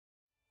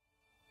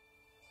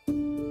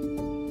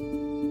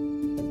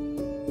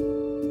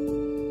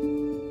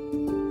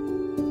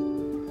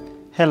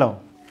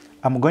Hello,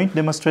 I'm going to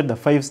demonstrate the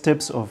 5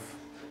 steps of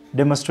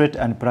demonstrate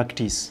and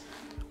practice,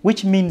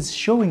 which means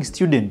showing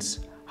students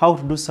how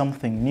to do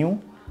something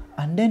new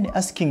and then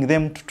asking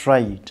them to try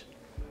it.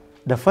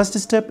 The first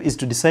step is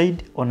to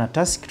decide on a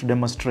task to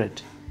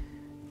demonstrate.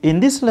 In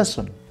this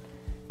lesson,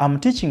 I'm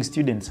teaching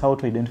students how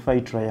to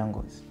identify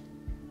triangles.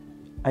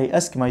 I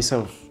ask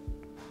myself,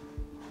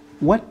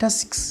 what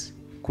tasks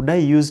could I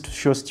use to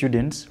show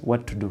students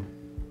what to do?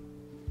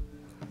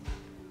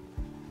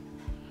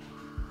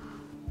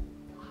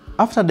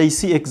 After they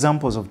see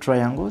examples of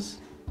triangles,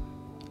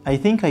 I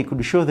think I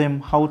could show them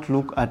how to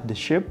look at the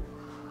shape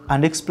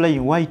and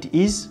explain why it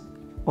is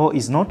or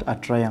is not a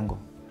triangle.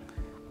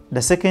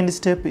 The second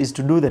step is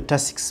to do the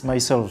tasks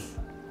myself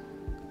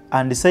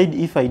and decide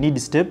if I need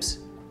steps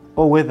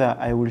or whether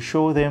I will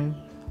show them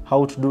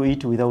how to do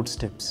it without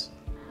steps.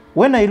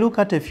 When I look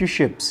at a few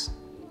shapes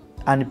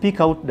and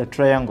pick out the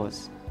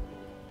triangles,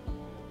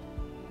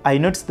 I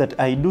notice that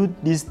I do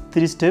these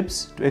 3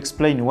 steps to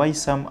explain why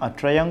some are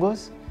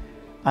triangles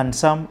and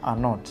some are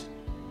not.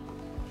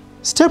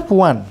 Step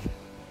 1.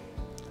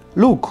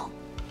 Look.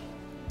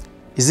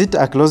 Is it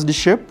a closed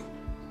shape?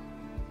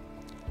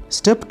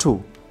 Step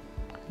 2.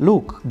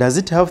 Look, does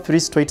it have 3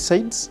 straight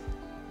sides?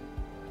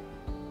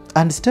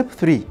 And step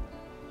 3.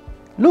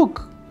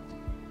 Look,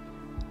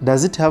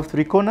 does it have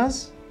 3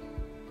 corners?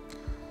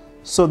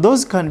 So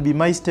those can be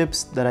my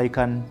steps that I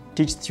can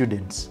teach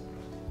students.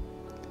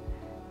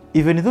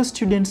 Even though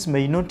students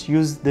may not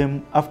use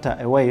them after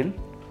a while,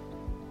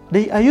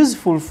 they are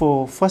useful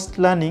for first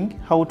learning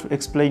how to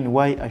explain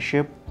why a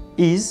shape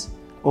is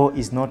or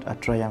is not a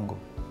triangle.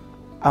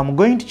 I'm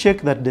going to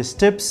check that the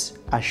steps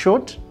are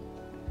short,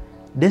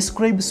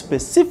 describe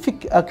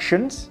specific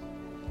actions,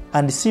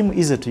 and seem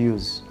easy to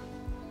use.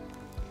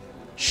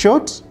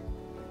 Short?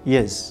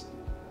 Yes.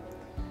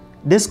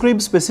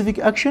 Describe specific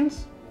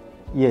actions?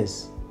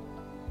 Yes.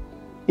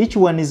 Each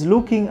one is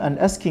looking and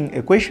asking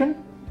a question?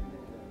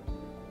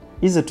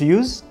 Easy to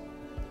use?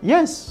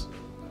 Yes.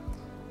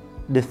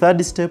 The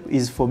third step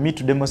is for me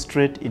to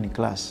demonstrate in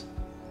class.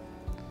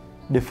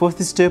 The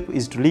fourth step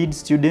is to lead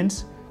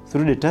students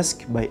through the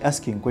task by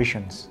asking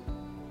questions.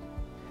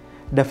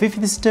 The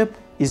fifth step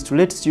is to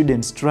let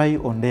students try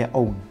on their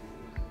own.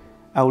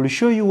 I will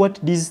show you what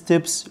these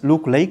steps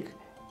look like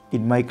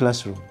in my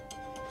classroom.